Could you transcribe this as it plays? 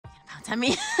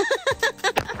tummy.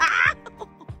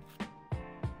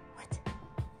 What?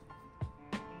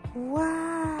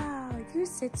 Wow, you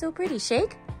sit so pretty.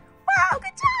 Shake. Wow,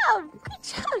 good job. Good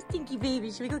job, stinky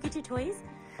baby. Should we go get your toys?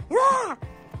 Yeah.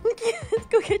 Let's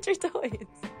go get your toys.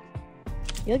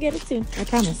 You'll get it soon, I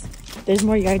promise. There's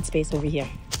more yard space over here.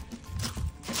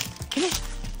 Come here.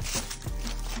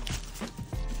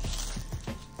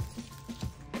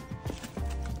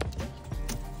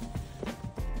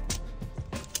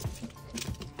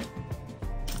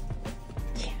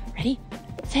 Ready?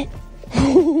 Sit.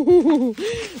 Oh,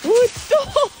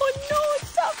 no,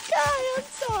 tough guy. I'm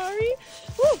sorry.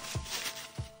 Woo.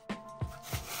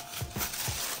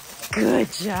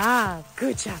 Good job.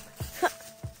 Good job.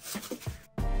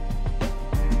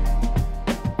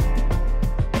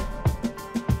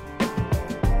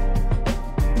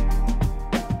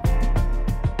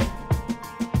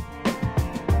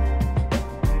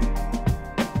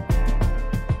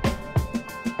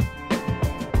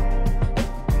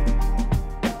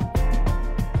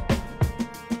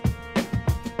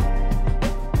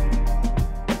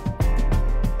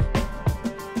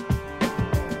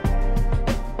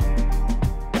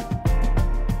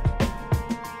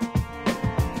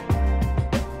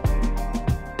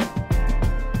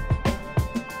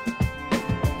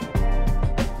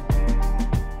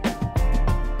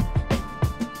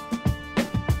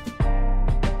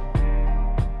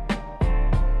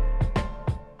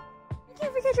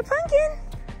 Your pumpkin.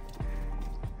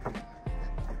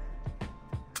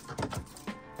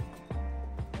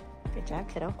 Good job,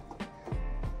 kiddo.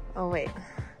 Oh, wait.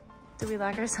 Did we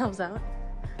lock ourselves out?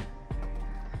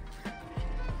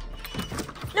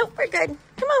 Nope, we're good.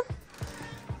 Come on.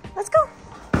 Let's go.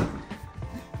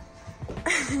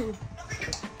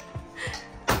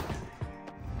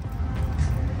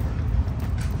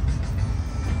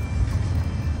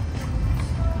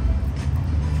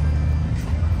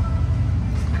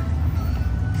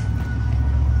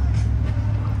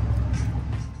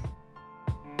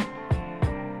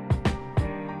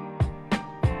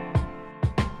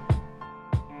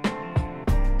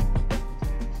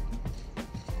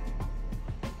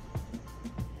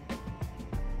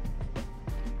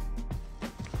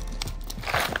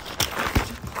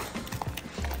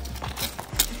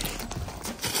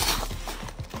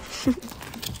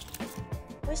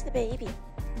 Where's the baby?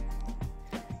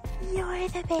 You're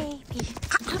the baby.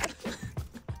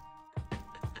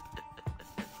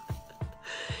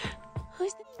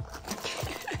 Who's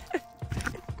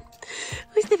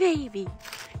the baby?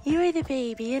 You're the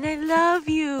baby, and I love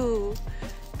you.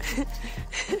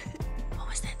 What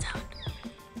was that sound?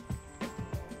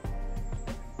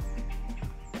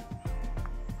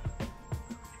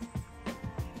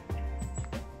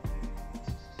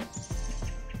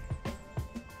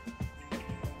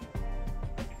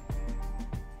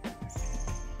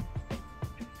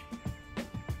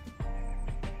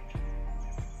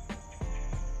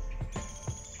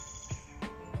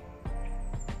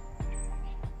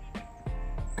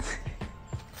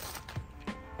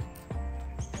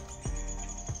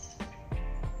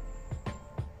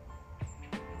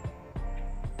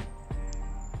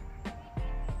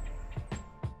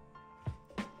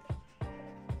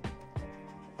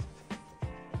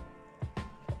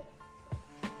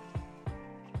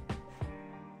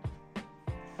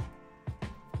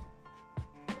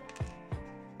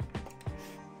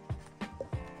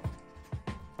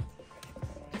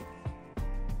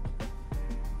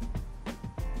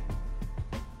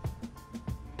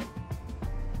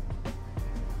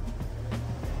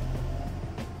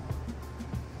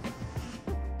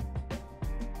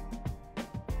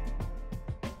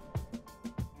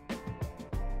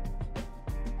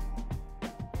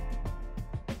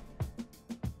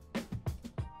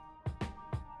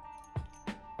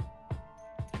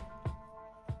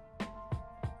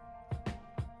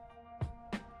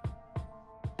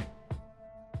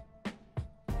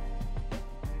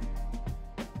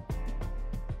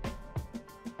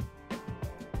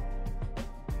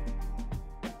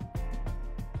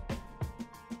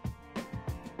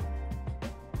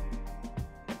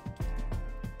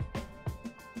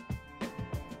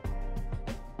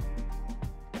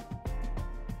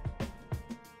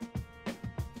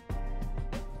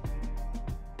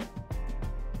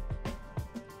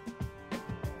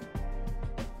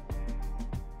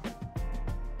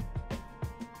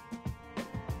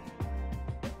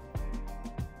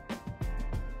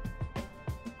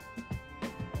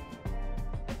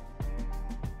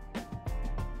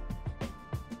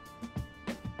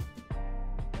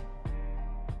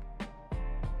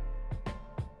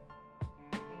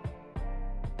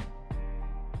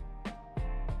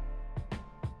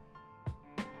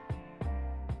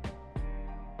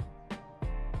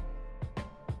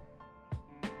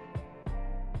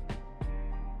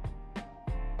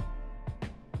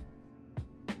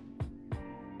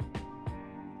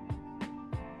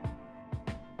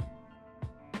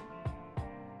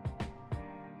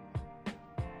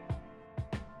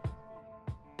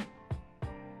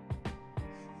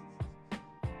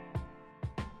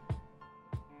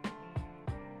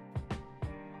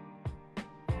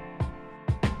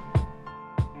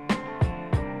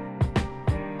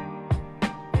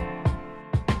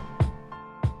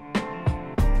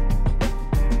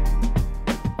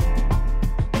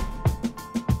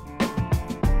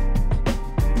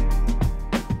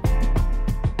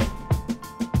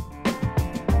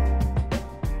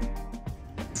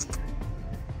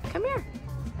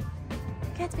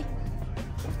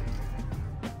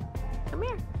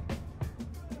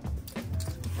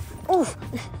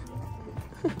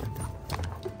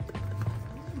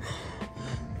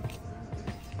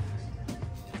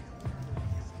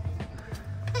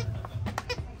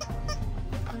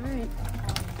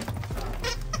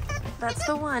 that's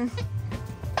the one.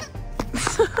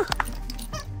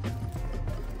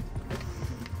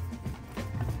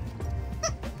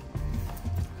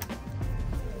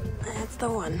 That's the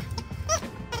one.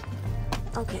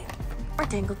 Okay, we're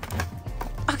tangled.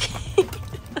 Okay.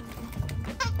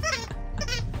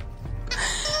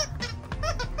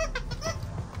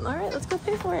 All right, let's go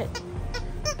pay for it.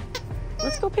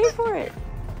 Let's go pay for it.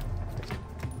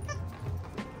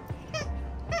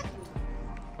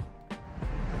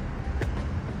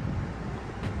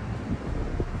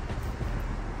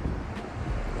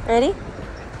 Ready?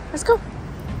 Let's go.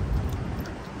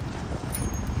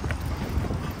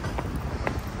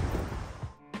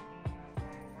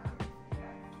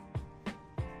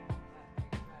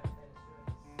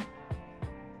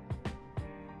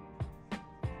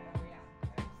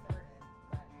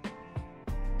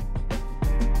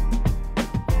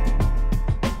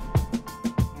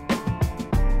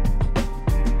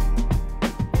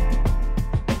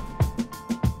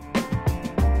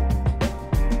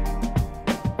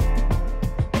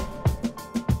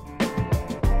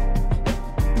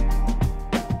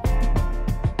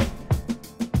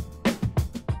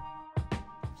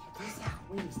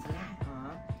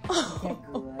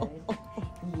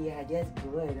 Yeah, that's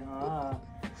good, huh?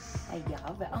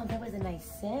 Oh, that was a nice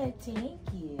set. Thank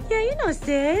you. Yeah, you know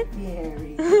Sid.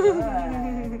 Very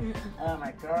good. Oh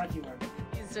my God, you are.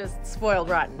 He's just spoiled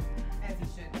rotten. As he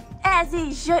should. As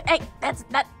he should. Hey, that's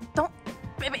not. Don't,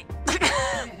 baby.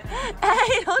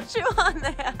 Hey, don't chew on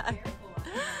that.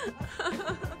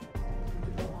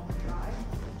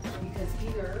 Because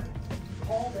either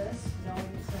hold this, knowing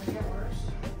it's going to get worse,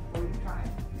 or you try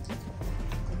it.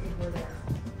 I think we're there.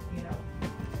 You know,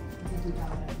 I think we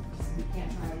got it. We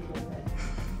can't try it a little bit.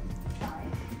 Try.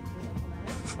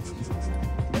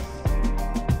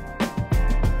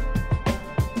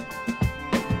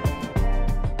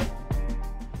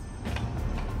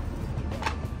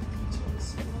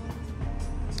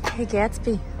 Hey,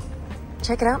 Gatsby.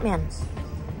 Check it out, man.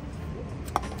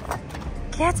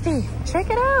 Gatsby, check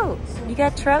it out. You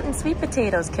got trout and sweet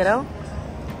potatoes, kiddo.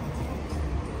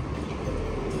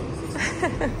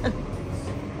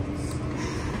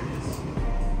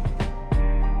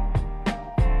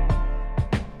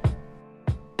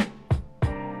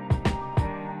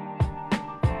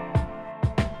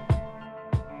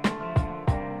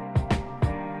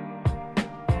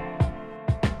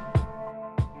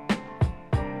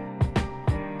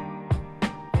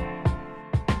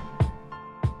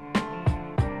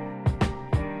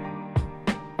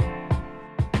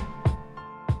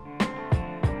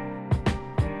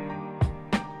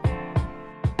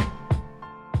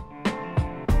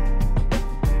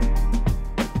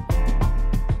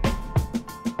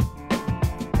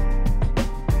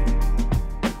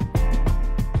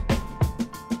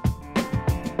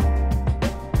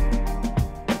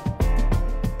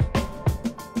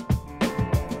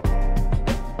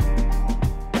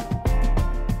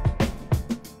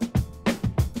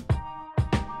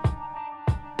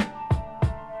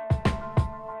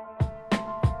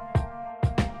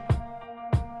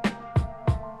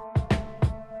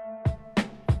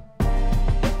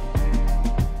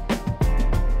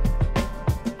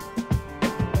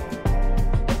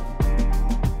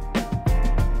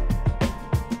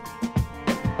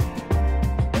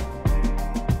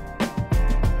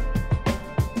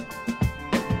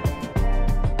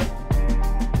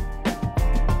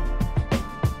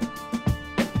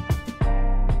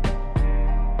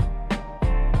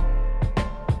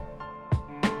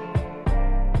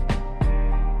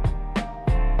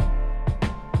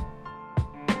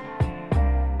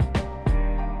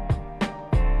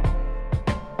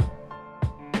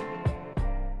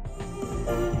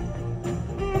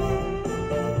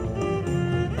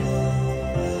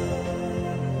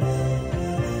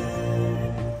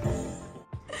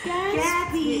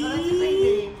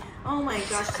 Oh my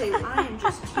gosh, Taylor, I am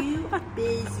just too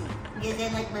busy. Is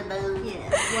that like my boat? Yeah,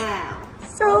 wow.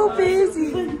 So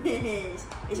busy. Goodness.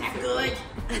 Is that good?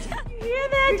 You hear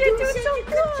that? You're doing so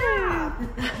good. Job.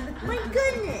 My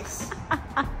goodness.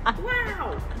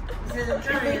 Wow. This is a